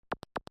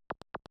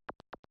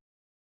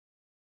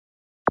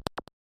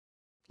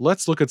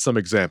Let's look at some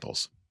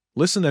examples.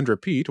 Listen and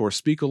repeat or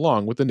speak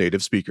along with the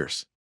native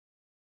speakers.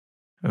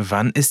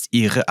 Wann ist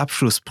Ihre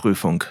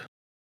Abschlussprüfung?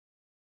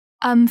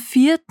 Am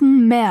 4.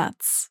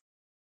 März.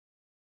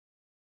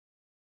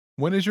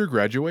 When is your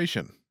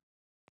graduation?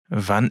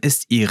 Wann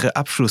ist Ihre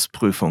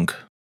Abschlussprüfung?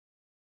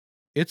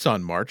 It's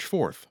on March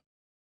 4th.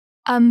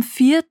 Am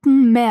 4.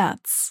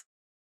 März.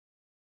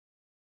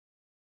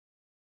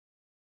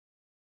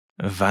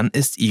 Wann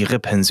ist Ihre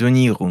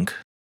Pensionierung?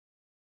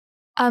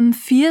 Am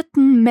 4.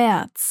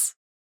 März.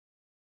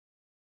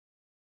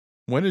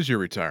 When is your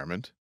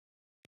retirement?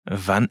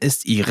 Wann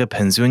ist Ihre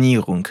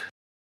Pensionierung?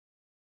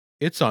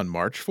 It's on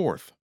March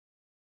 4th.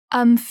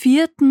 Am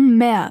 4.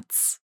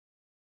 März.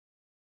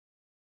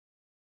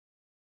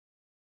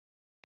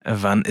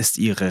 Wann ist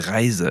Ihre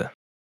Reise?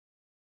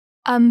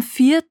 Am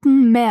 4.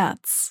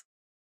 März.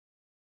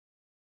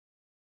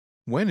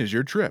 When is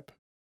your trip?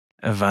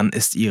 Wann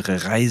ist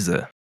Ihre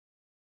Reise?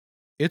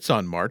 It's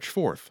on March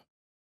 4th.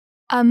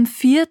 Am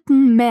 4.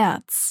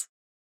 März.